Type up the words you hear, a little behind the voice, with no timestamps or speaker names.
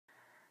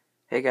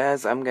Hey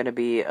guys, I'm gonna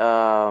be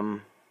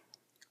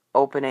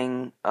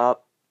opening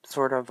up,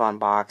 sort of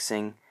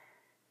unboxing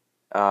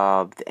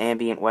the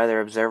Ambient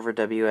Weather Observer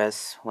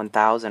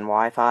WS-1000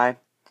 Wi-Fi.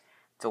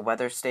 It's a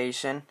weather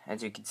station,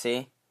 as you can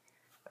see.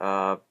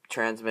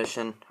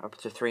 Transmission up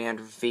to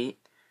 300 feet.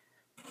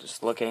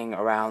 Just looking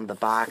around the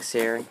box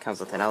here, it comes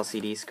with an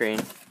LCD screen.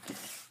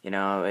 You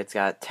know, it's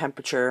got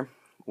temperature,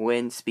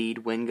 wind speed,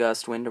 wind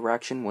gust, wind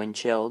direction, wind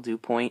chill, dew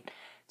point.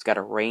 It's got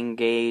a rain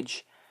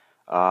gauge,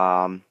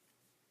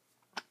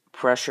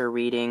 pressure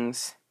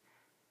readings.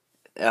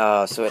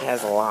 So it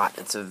has a lot.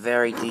 It's a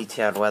very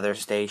detailed weather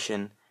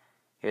station.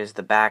 Here's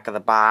the back of the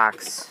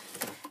box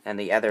and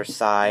the other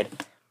side.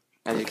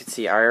 As you can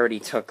see, I already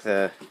took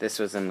this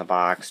was in the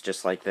box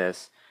just like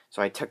this.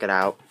 So I took it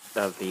out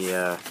of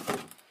the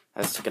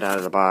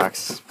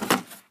box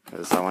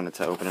because I wanted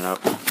to open it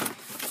up.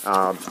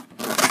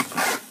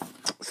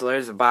 So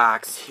there's the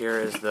box.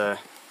 Here is the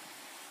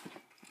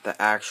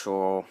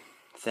actual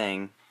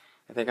thing.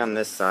 I think on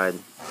this side,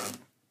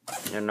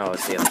 no,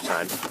 it's the other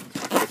side.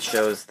 It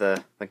shows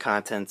the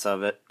contents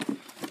of it.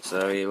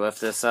 So you lift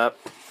this up,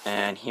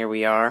 and here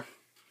we are.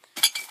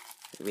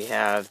 We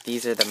have,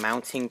 these are the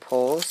mounting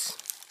poles.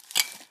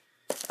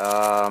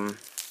 I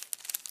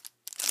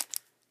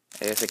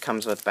guess it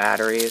comes with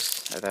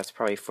batteries. That's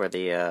probably for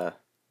the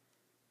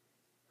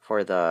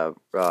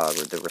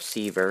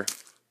receiver.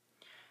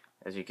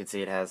 As you can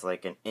see, it has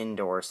like an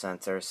indoor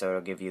sensor, so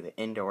it'll give you the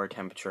indoor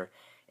temperature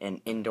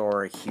and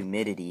indoor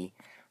humidity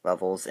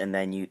levels, and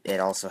then it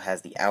also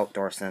has the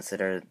outdoor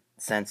sensor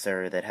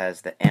that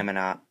has the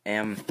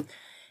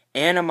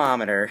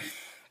anemometer,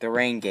 the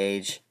rain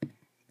gauge,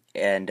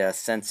 and a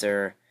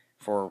sensor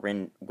for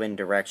wind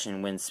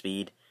direction, wind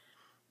speed.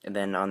 And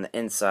then on the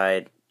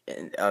inside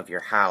of your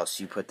house,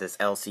 you put this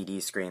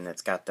LCD screen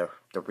that's got the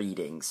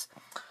readings.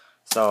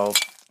 So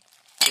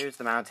here's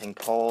the mounting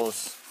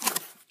poles.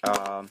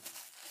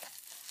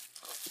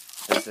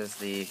 This is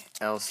the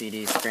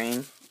LCD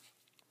screen.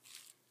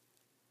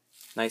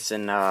 Nice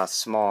and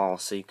small,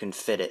 so you can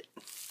fit it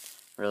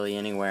really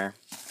anywhere.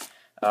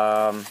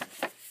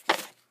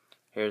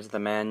 Here's the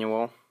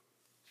manual.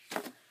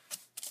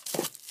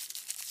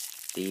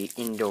 The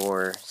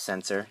indoor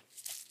sensor.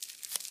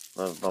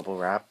 Love bubble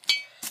wrap.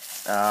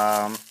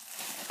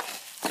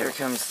 Here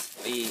comes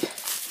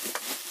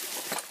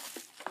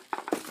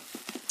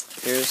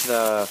here's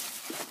the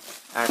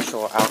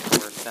actual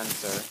outdoor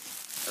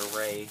sensor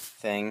array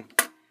thing.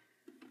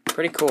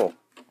 Pretty cool.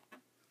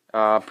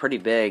 Pretty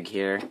big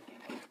here.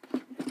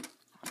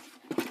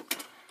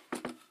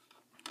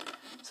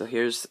 So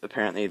here's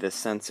apparently the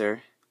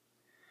sensor.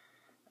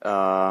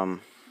 I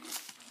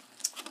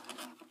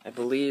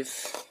believe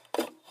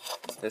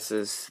this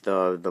is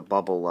the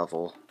bubble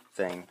level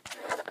thing.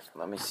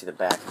 Let me see the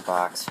back of the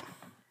box.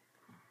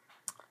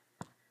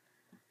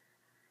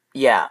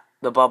 Yeah,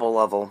 the bubble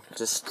level.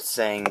 Just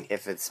saying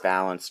if it's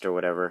balanced or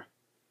whatever.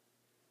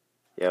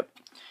 Yep.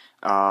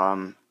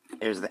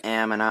 Here's the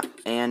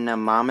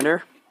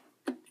anemometer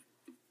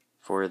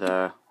for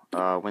the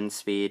wind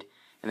speed.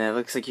 And then it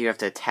looks like you have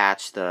to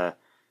attach the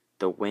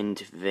wind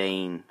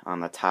vane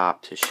on the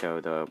top to show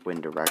the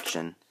wind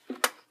direction.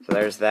 So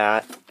there's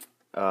that.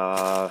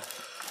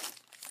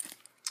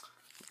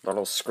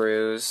 Little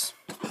screws.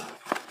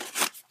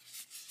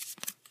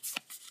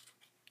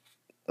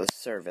 The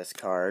service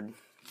card.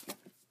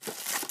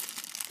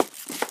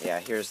 Yeah,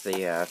 here's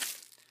the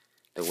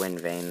wind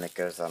vane that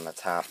goes on the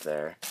top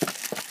there.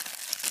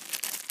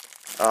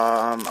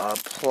 A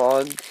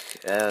plug,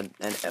 an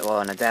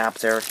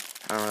adapter.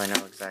 I don't really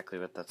know exactly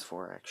what that's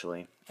for,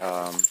 actually.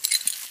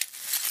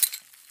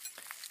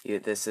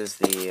 This is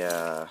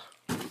the,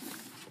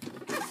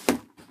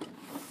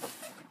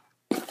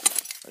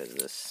 what is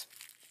this?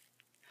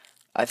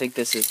 I think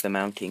this is the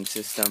mounting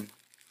system.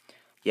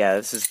 Yeah,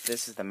 this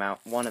is the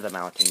one of the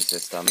mounting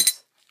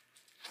systems,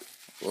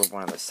 or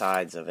one of the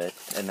sides of it,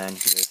 and then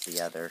here's the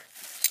other.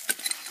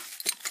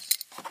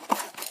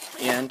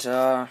 And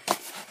I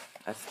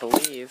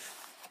believe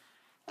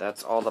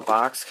that's all the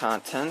box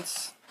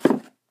contents.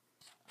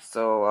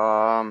 So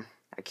I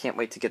can't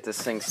wait to get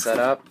this thing set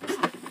up.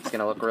 It's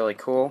gonna look really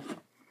cool,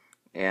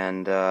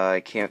 and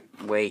I can't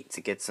wait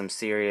to get some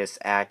serious,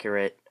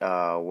 accurate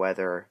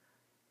weather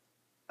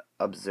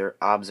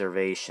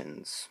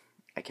observations.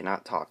 I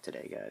cannot talk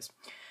today, guys.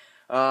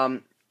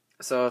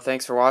 So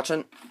thanks for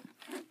watching,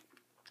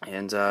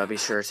 and be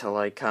sure to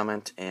like,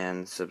 comment,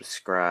 and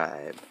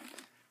subscribe.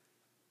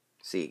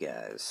 See you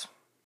guys.